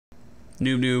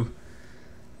Noob Noob,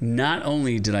 not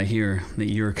only did I hear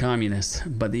that you're a communist,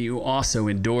 but that you also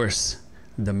endorse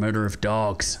the murder of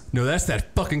dogs. No, that's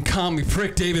that fucking commie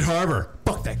prick David Harbour.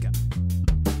 Fuck that guy.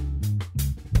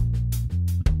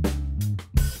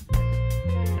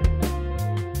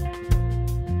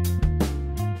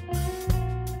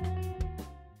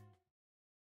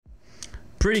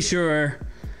 Pretty sure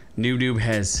Noob Noob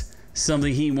has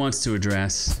something he wants to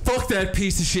address. Fuck that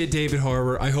piece of shit David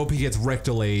Harbour. I hope he gets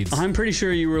rectal AIDS. I'm pretty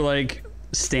sure you were like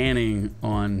standing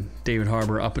on David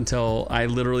Harbour up until I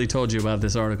literally told you about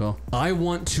this article. I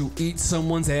want to eat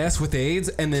someone's ass with AIDS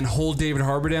and then hold David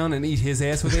Harbour down and eat his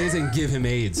ass with AIDS and give him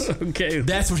AIDS. Okay.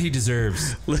 That's what he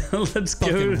deserves. Let's go.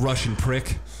 Fucking Russian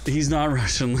prick. He's not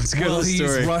Russian. Let's go to the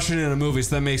story. He's Russian in a movie,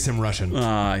 so that makes him Russian.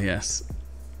 Ah, yes.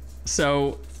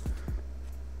 So,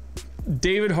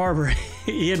 David Harbour,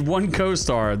 he had one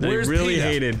co-star that he really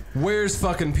hated. Where's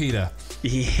fucking PETA?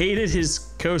 He hated his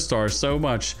co-star so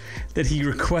much that he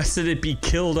requested it be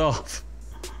killed off.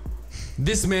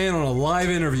 This man on a live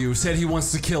interview said he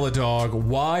wants to kill a dog.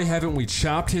 Why haven't we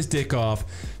chopped his dick off,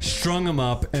 strung him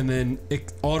up, and then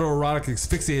autoerotic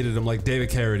asphyxiated him like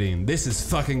David Carradine? This is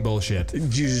fucking bullshit. You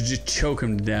just choke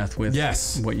him to death with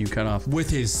what you cut off. With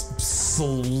his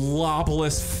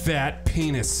slopless fat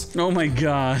penis. Oh my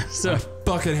god. So I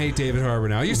fucking hate David Harbour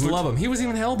now. I used to love him. He was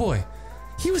even Hellboy.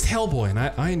 He was Hellboy, and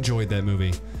I enjoyed that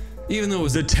movie. Even though it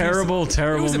was a terrible movie.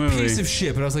 It was a piece of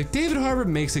shit, but I was like, David Harbour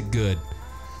makes it good.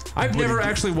 I've never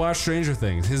actually watched Stranger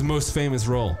Things, his most famous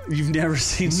role. You've never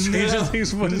seen Stranger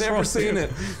Things? What is never wrong seen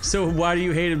with it. So why do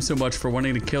you hate him so much for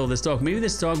wanting to kill this dog? Maybe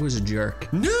this dog was a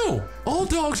jerk. No! All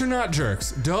dogs are not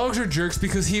jerks. Dogs are jerks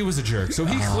because he was a jerk. So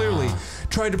he clearly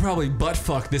tried to probably butt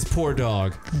fuck this poor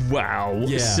dog. Wow.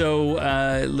 Yeah. So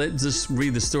let's just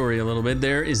read the story a little bit.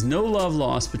 There is no love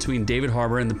lost between David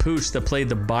Harbour and the pooch that played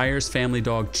the Byers family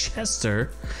dog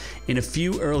Chester in a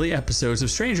few early episodes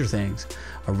of Stranger Things.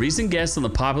 A recent guest on the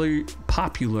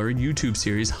popular YouTube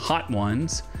series Hot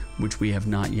Ones, which we have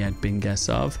not yet been guests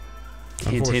of.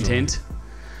 Hint, hint, hint.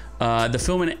 The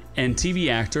film and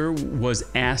TV actor was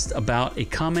asked about a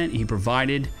comment he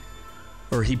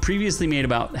previously made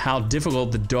about how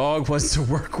difficult the dog was to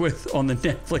work with on the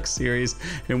Netflix series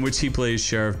in which he plays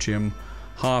Sheriff Jim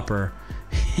Hopper.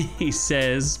 He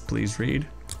says, please read.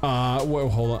 Whoa,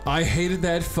 hold on. I hated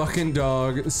that fucking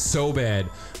dog so bad.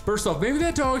 First off, maybe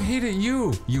that dog hated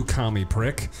you, you commie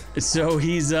prick. So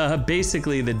he's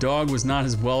basically, the dog was not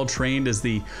as well trained as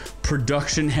the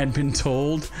production had been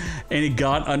told, and it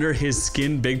got under his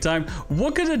skin big time.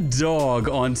 What could a dog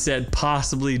on set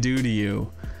possibly do to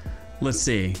you? Let's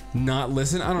see. Not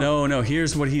listen? I don't No,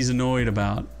 here's what he's annoyed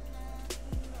about.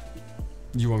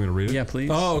 You want me to read it? Yeah, please.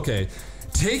 Oh, okay.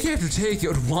 Take after take, it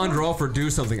would wander off or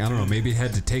do something. I don't know, maybe it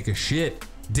had to take a shit,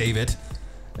 David.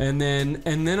 And then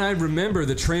I remember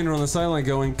the trainer on the sideline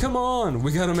going, come on,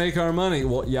 we gotta make our money.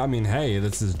 Well, yeah, I mean, hey,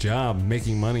 that's his job.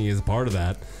 Making money is part of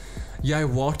that. Yeah, I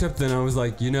walked up then, I was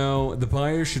like, you know, the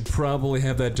Byers should probably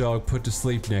have that dog put to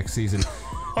sleep next season.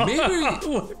 Maybe,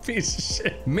 what a piece of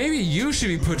shit. Maybe you should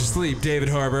be put to sleep, David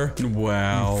Harbour.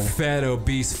 Wow. You fat,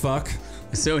 obese fuck.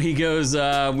 So he goes,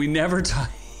 we never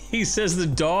talk. He says the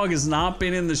dog has not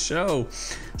been in the show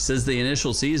since the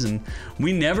initial season.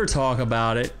 We never talk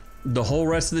about it the whole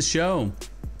rest of the show.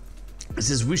 It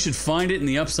says we should find it in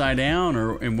the Upside Down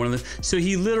or in one of the... So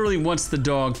he literally wants the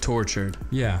dog tortured.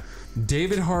 Yeah.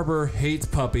 David Harbour hates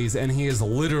puppies and he is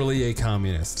literally a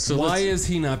communist. So why is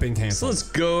he not been canceled? So let's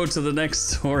go to the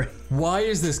next story. Why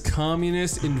is this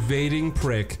communist invading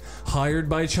prick hired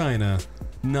by China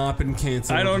not been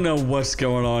canceled? I don't know what's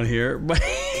going on here, but...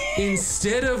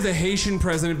 Instead of the Haitian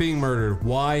president being murdered,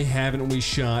 why haven't we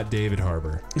shot David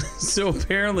Harbour? So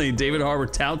apparently David Harbour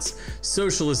touts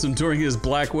socialism during his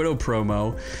Black Widow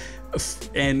promo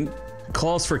and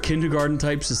calls for kindergarten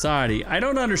type society. I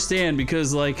don't understand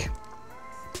because, like,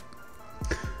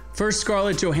 first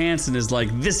Scarlett Johansson is like,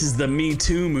 this is the Me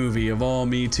Too movie of all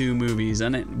Me Too movies,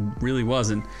 and it really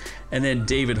wasn't. And then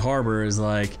David Harbour is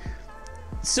like,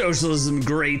 socialism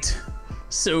great,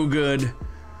 so good.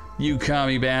 You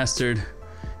commie bastard.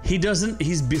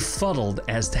 He's befuddled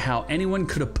as to how anyone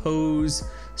could oppose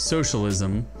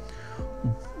socialism.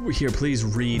 Here, please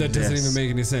read this. That doesn't even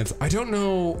make any sense. I don't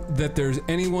know that there's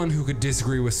anyone who could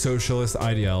disagree with socialist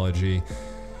ideology.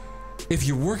 If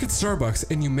you work at Starbucks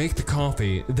and you make the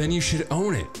coffee, then you should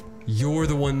own it. You're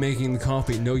the one making the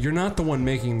coffee. No, you're not the one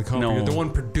making the coffee. No. You're the one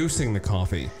producing the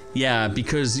coffee. Yeah,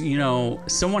 because, you know,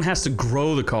 someone has to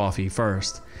grow the coffee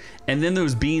first. And then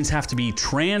those beans have to be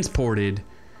transported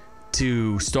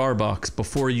to Starbucks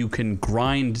before you can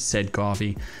grind said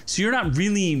coffee. So you're not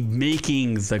really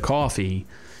making the coffee.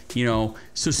 You know,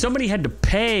 so somebody had to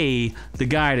pay the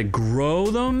guy to grow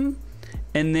them,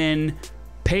 and then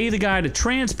pay the guy to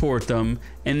transport them,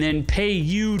 and then pay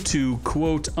you to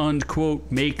quote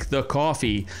unquote make the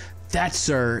coffee. That,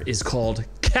 sir, is called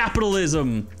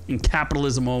capitalism, and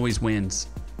capitalism always wins.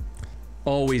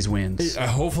 Always wins.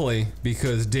 Hopefully,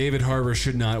 because David Harbour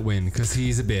should not win, because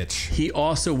he's a bitch. He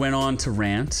also went on to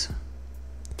rant.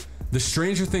 The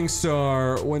Stranger Things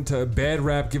star went to a bad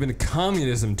rap given to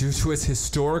communism due to its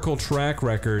historical track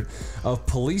record of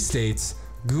police states,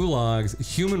 gulags,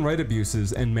 human rights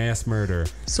abuses, and mass murder.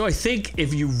 So I think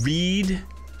if you read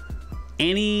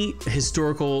any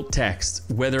historical text,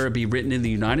 whether it be written in the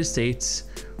United States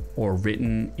or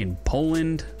written in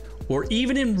Poland or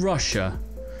even in Russia,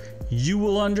 you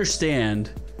will understand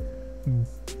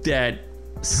that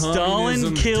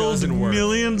Stalin killed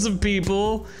millions of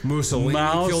people. Mussolini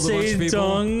Mao killed a bunch of people.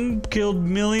 Zedong killed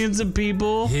millions of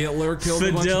people. Hitler killed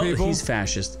a bunch of people. He's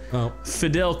fascist. Oh.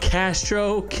 Fidel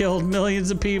Castro killed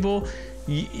millions of people.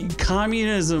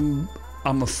 Communism,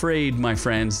 I'm afraid, my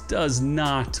friends, does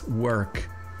not work.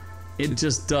 It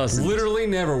just doesn't. Literally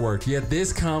never worked. Yet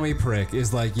this commie prick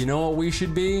is like, you know what we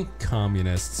should be?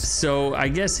 Communists. So I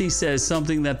guess he says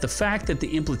something that the fact that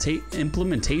the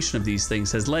implementation of these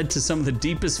things has led to some of the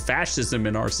deepest fascism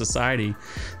in our society.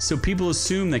 So people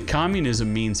assume that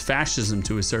communism means fascism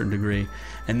to a certain degree.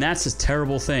 And that's a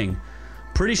terrible thing.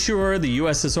 Pretty sure the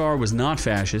USSR was not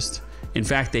fascist. In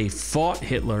fact, they fought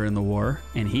Hitler in the war,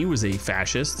 and he was a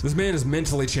fascist. This man is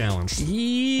mentally challenged.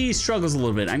 He struggles a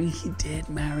little bit. I mean, he did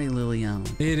marry Liliana.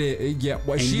 Yeah,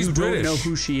 well, and she's you British. don't know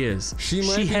who she is. She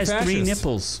has fascist. 3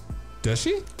 nipples. Does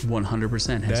she?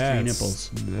 100% has 3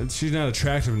 nipples. She's not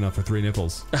attractive enough for 3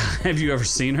 nipples. Have you ever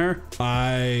seen her?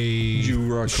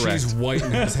 You are correct. She's white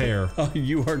and has hair. Oh,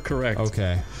 you are correct.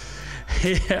 Okay.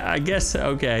 I guess,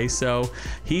 okay, so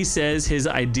he says his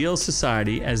ideal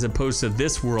society, as opposed to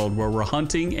this world where we're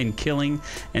hunting and killing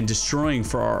and destroying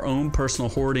for our own personal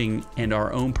hoarding and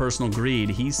our own personal greed,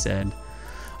 he said,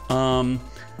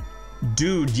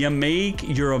 dude,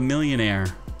 you're a millionaire.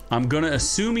 I'm going to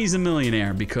assume he's a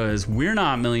millionaire because we're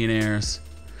not millionaires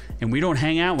and we don't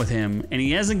hang out with him, and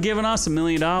he hasn't given us $1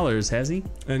 million, has he?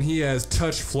 And he has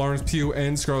touched Florence Pugh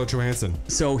and Scarlett Johansson.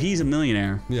 So he's a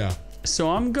millionaire. Yeah.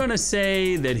 So I'm gonna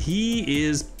say that he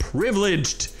is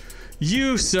privileged.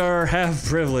 You, sir, have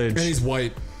privilege. And he's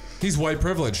white. He's white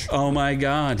privilege. Oh my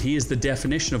God, he is the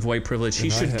definition of white privilege.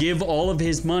 He should give all of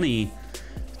his money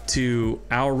to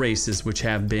our races, which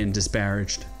have been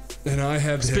disparaged. And I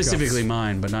have specifically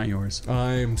mine, but not yours.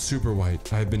 I'm super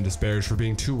white. I've been disparaged for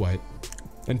being too white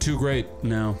and too great.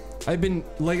 No. I've been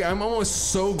like, I'm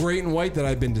almost so great and white that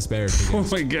I've been disparaged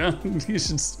against. Oh my God, you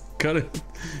should cut it.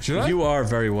 Should I? You are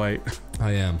very white.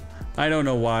 I am. I don't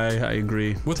know why I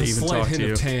agree with to a even slight talk hint to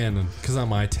you. of tan, because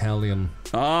I'm Italian.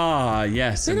 Ah,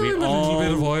 yes, and a little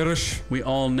bit of Irish. We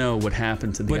all know what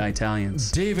happened to the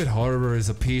Italians. David Harbour is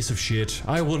a piece of shit.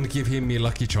 I wouldn't give him me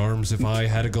Lucky Charms if I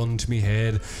had a gun to me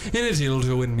head and a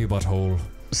dildo in me butthole.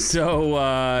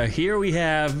 So here we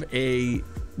have a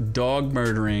dog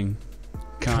murdering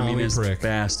communist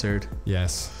bastard.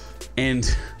 Yes.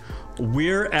 And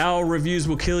our reviews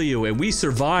will kill you, and we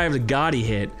survived a Gotti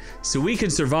hit, so we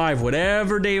can survive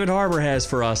whatever David Harbour has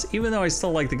for us, even though I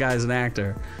still like the guy as an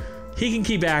actor. He can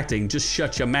keep acting, just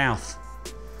shut your mouth.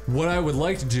 What I would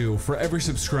like to do, for every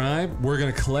subscribe, we're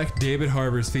going to collect David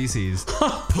Harbour's feces,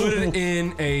 put it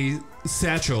in a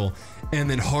satchel, and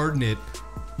then harden it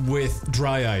with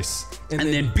dry ice. And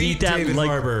then beat that David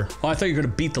Harbour. Oh, I thought you were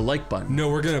going to beat the like button. No,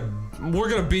 we're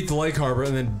gonna beat the Lake Harbour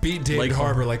and then beat David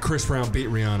Harbour like Chris Brown beat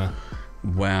Rihanna.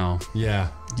 Wow. Yeah.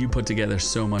 You put together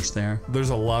so much there.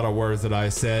 There's a lot of words that I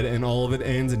said, and all of it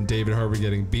ends in David Harbour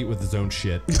getting beat with his own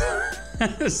shit.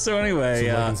 So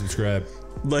anyway, like and subscribe.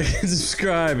 Like and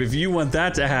subscribe if you want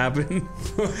that to happen.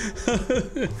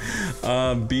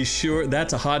 Be sure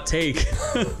that's a hot take.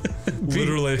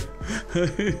 Literally.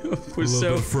 We're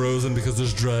so frozen because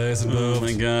there's dry ice involved. Oh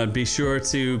my God. Be sure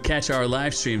to catch our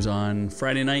live streams on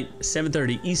Friday night,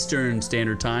 7:30 Eastern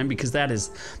Standard Time, because that is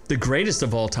the greatest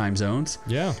of all time zones.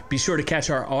 Yeah. Be sure to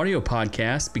catch our audio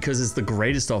podcast because it's the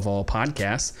greatest of all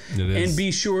podcasts. It is. And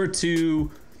be sure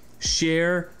to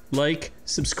share, like,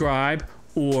 subscribe,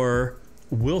 or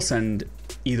we'll send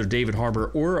either David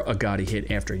Harbour or a Gotti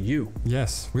hit after you.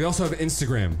 Yes. We also have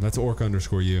Instagram. That's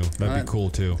orc_you. That'd be cool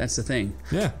too. That's the thing.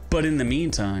 Yeah. But in the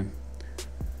meantime,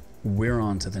 we're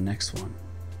on to the next one.